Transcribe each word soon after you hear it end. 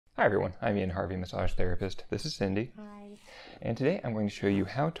Hi everyone, I'm Ian Harvey, massage therapist. This is Cindy. Hi. And today I'm going to show you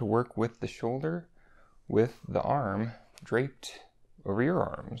how to work with the shoulder with the arm draped over your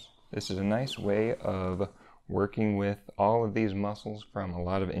arms. This is a nice way of working with all of these muscles from a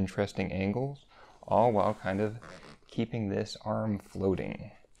lot of interesting angles, all while kind of keeping this arm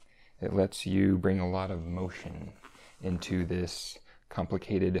floating. It lets you bring a lot of motion into this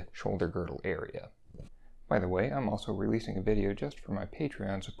complicated shoulder girdle area. By the way, I'm also releasing a video just for my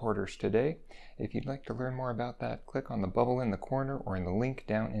Patreon supporters today. If you'd like to learn more about that, click on the bubble in the corner or in the link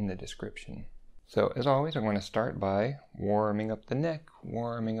down in the description. So as always, I'm going to start by warming up the neck,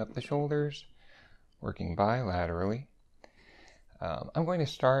 warming up the shoulders, working bilaterally. I'm going to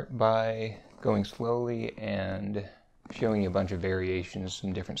start by going slowly and showing you a bunch of variations,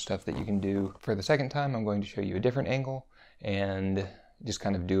 some different stuff that you can do. For the second time, I'm going to show you a different angle and just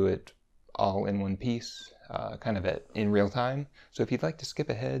kind of do it all in one piece, in real time. So if you'd like to skip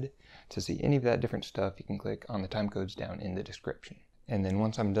ahead to see any of that different stuff, you can click on the time codes down in the description. And then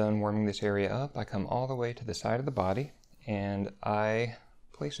once I'm done warming this area up, I come all the way to the side of the body and I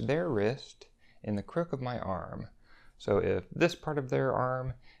place their wrist in the crook of my arm. So if this part of their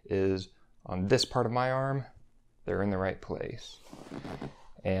arm is on this part of my arm, they're in the right place.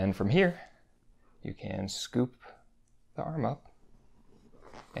 And from here, you can scoop the arm up.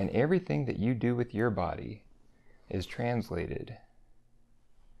 And everything that you do with your body is translated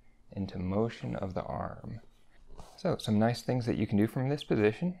into motion of the arm. So some nice things that you can do from this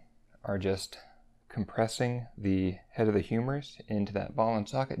position are just compressing the head of the humerus into that ball and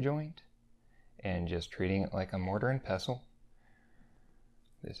socket joint and just treating it like a mortar and pestle.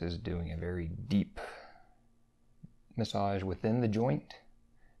 This is doing a very deep massage within the joint.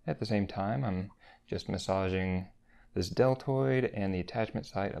 At the same time, I'm just massaging this deltoid and the attachment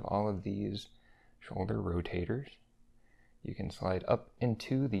site of all of these shoulder rotators. You can slide up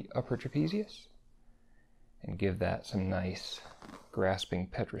into the upper trapezius and give that some nice grasping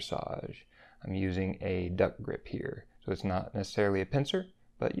petrissage. I'm using a duck grip here, so it's not necessarily a pincer,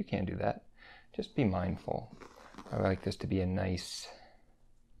 but you can do that. Just be mindful. I like this to be a nice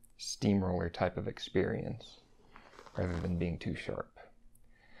steamroller type of experience rather than being too sharp.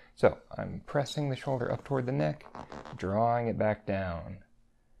 So I'm pressing the shoulder up toward the neck, drawing it back down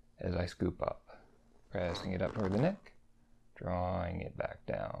as I scoop up. Pressing it up toward the neck, drawing it back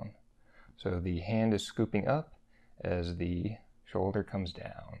down. So the hand is scooping up as the shoulder comes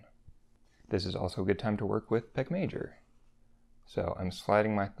down. This is also a good time to work with pec major. So I'm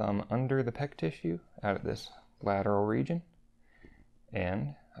sliding my thumb under the pec tissue out of this lateral region,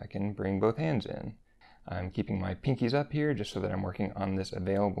 and I can bring both hands in. I'm keeping my pinkies up here just so that I'm working on this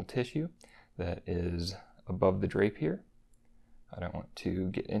available tissue that is above the drape here. I don't want to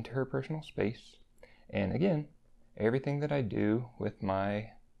get into her personal space. And again, everything that I do with my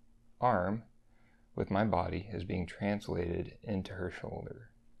arm, with my body, is being translated into her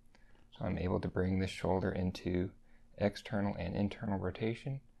shoulder. So I'm able to bring this shoulder into external and internal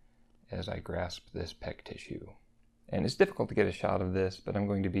rotation as I grasp this pec tissue. And it's difficult to get a shot of this, but I'm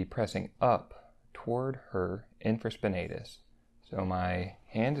going to be pressing up toward her infraspinatus. So my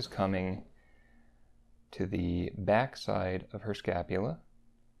hand is coming to the back side of her scapula,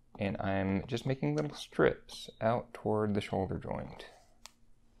 and I'm just making little strips out toward the shoulder joint.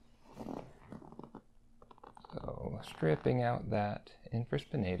 So stripping out that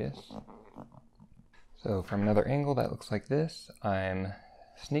infraspinatus. So from another angle that looks like this, I'm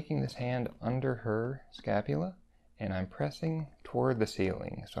sneaking this hand under her scapula and I'm pressing toward the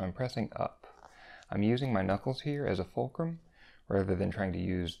ceiling. So I'm pressing up. I'm using my knuckles here as a fulcrum rather than trying to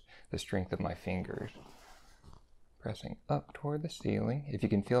use the strength of my fingers. Pressing up toward the ceiling. If you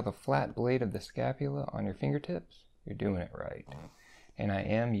can feel the flat blade of the scapula on your fingertips, you're doing it right. And I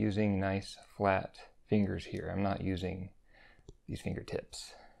am using nice flat fingers here. I'm not using these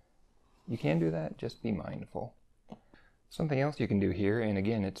fingertips. You can do that, just be mindful. Something else you can do here, and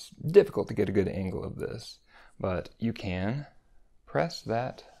again, it's difficult to get a good angle of this, but you can press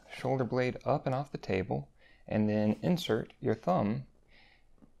that shoulder blade up and off the table and then insert your thumb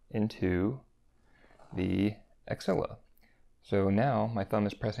into the axilla. So now my thumb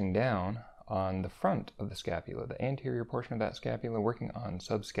is pressing down on the front of the scapula, the anterior portion of that scapula, working on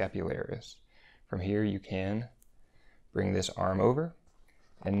subscapularis. From here you can bring this arm over,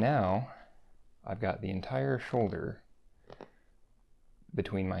 and now I've got the entire shoulder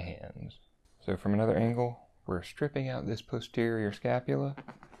between my hands. So from another angle, we're stripping out this posterior scapula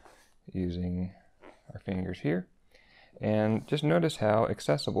using our fingers here. And just notice how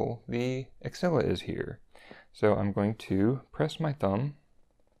accessible the axilla is here. So I'm going to press my thumb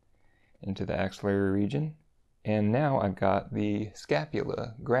into the axillary region And now I've got the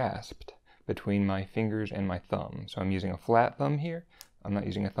scapula grasped between my fingers and my thumb. So I'm using a flat thumb here. I'm not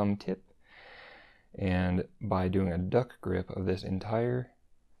using a thumb tip. And by doing a duck grip of this entire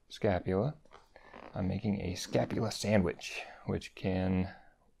scapula, I'm making a scapula sandwich, which can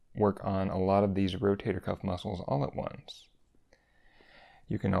work on a lot of these rotator cuff muscles all at once.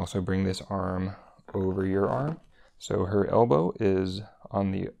 You can also bring this arm over your arm. So her elbow is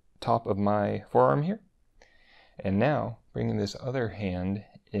on the top of my forearm here. And now, bringing this other hand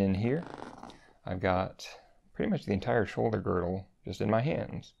in here, I've got pretty much the entire shoulder girdle just in my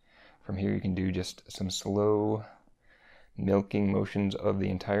hands. From here you can do just some slow milking motions of the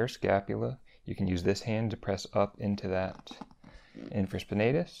entire scapula. You can use this hand to press up into that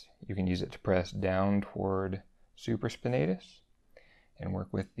infraspinatus. You can use it to press down toward supraspinatus and work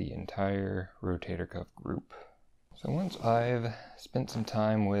with the entire rotator cuff group. So once I've spent some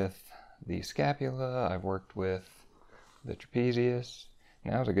time with the scapula, I've worked with the trapezius,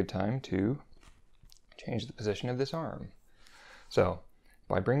 now's a good time to change the position of this arm. So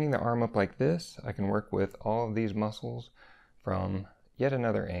by bringing the arm up like this, I can work with all of these muscles from yet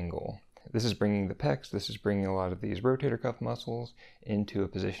another angle. This is bringing the pecs, this is bringing a lot of these rotator cuff muscles into a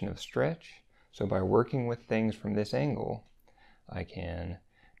position of stretch. So by working with things from this angle, I can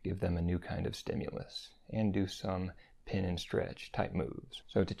give them a new kind of stimulus and do some pin and stretch type moves.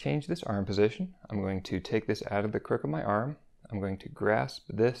 So to change this arm position, I'm going to take this out of the crook of my arm. I'm going to grasp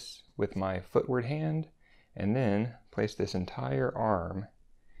this with my footward hand and then place this entire arm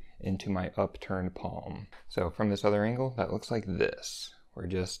into my upturned palm. So from this other angle, that looks like this. We're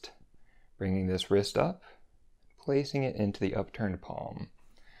just bringing this wrist up, placing it into the upturned palm.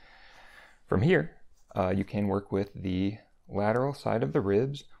 From here, you can work with the lateral side of the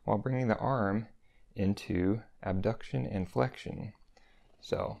ribs while bringing the arm into abduction and flexion.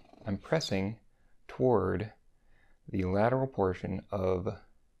 So I'm pressing toward the lateral portion of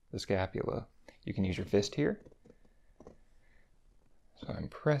the scapula. You can use your fist here. So I'm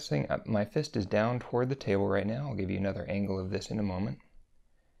pressing, my fist is down toward the table right now. I'll give you another angle of this in a moment.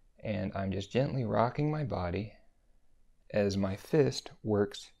 And I'm just gently rocking my body as my fist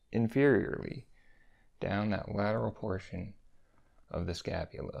works inferiorly down that lateral portion of the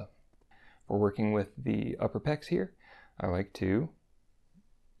scapula. For working with the upper pecs here, I like to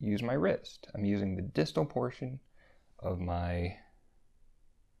use my wrist. I'm using the distal portion of my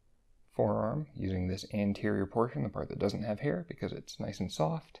forearm, using this anterior portion, the part that doesn't have hair, because it's nice and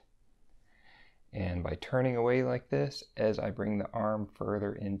soft. And by turning away like this, as I bring the arm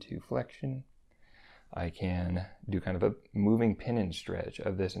further into flexion, I can do kind of a moving pin and stretch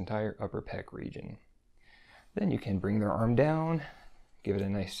of this entire upper pec region. Then you can bring their arm down, give it a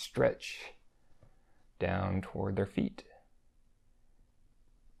nice stretch down toward their feet,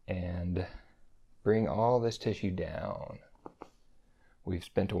 and bring all this tissue down. We've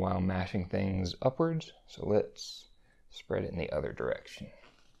spent a while mashing things upwards, so let's spread it in the other direction.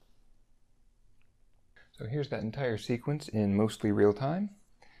 So here's that entire sequence in mostly real time.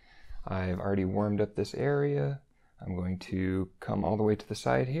 I've already warmed up this area. I'm going to come all the way to the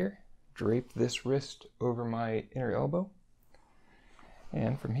side here, drape this wrist over my inner elbow,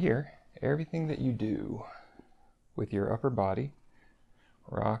 and from here, everything that you do with your upper body,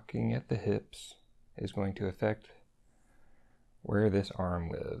 rocking at the hips, is going to affect where this arm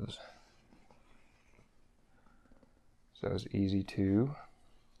lives. So it's easy to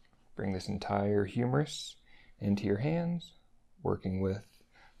bring this entire humerus into your hands, working with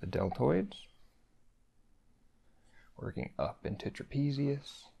the deltoids, working up into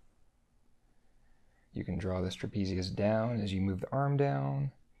trapezius. You can draw this trapezius down as you move the arm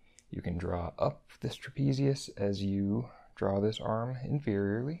down. You can draw up this trapezius as you draw this arm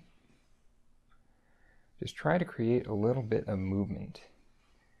inferiorly. Just try to create a little bit of movement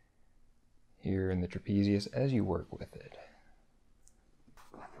here in the trapezius as you work with it.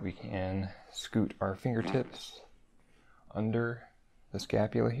 We can scoot our fingertips under the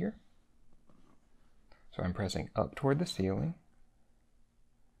scapula here. So I'm pressing up toward the ceiling.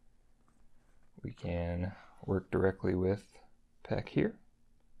 We can work directly with pec here,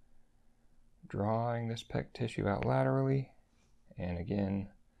 drawing this pec tissue out laterally, and again,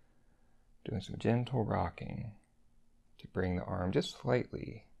 doing some gentle rocking to bring the arm just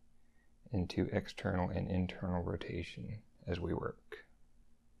slightly into external and internal rotation as we work.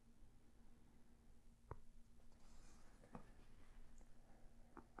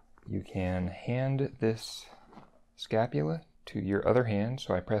 You can hand this scapula to your other hand.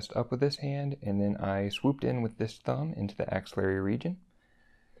 So I pressed up with this hand and then I swooped in with this thumb into the axillary region.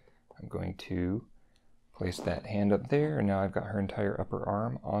 I'm going to place that hand up there, and now I've got her entire upper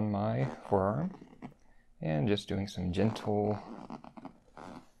arm on my forearm. and just doing some gentle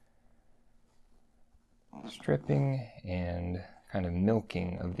stripping and kind of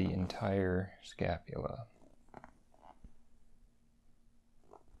milking of the entire scapula.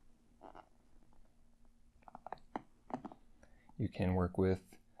 You can work with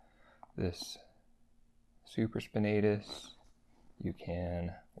this supraspinatus, you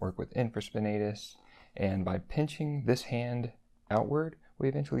can work with infraspinatus, and by pinching this hand outward, we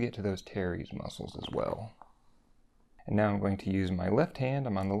eventually get to those teres muscles as well. And now I'm going to use my left hand.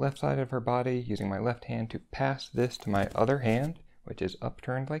 I'm on the left side of her body, using my left hand to pass this to my other hand, which is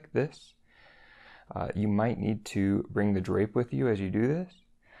upturned like this. You might need to bring the drape with you as you do this,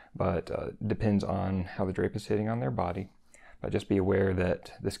 but depends on how the drape is sitting on their body. But just be aware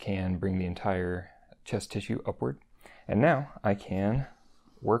that this can bring the entire chest tissue upward. And now I can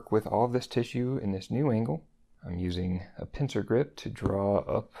work with all of this tissue in this new angle. I'm using a pincer grip to draw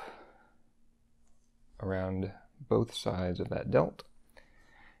up around both sides of that delt.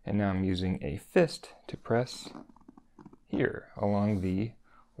 And now I'm using a fist to press here along the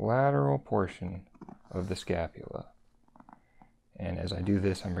lateral portion of the scapula. And as I do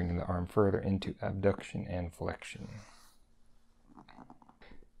this, I'm bringing the arm further into abduction and flexion.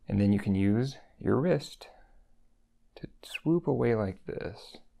 And then you can use your wrist to swoop away like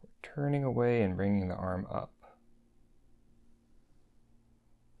this, turning away and bringing the arm up.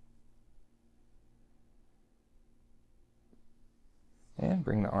 And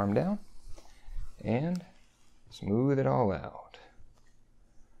bring the arm down and smooth it all out.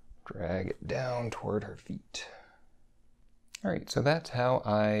 Drag it down toward her feet. Alright, so that's how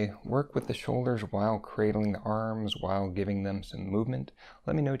I work with the shoulders while cradling the arms, while giving them some movement.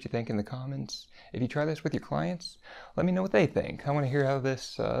 Let me know what you think in the comments. If you try this with your clients, let me know what they think. I want to hear how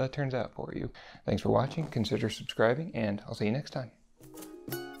this turns out for you. Thanks for watching, consider subscribing, and I'll see you next time.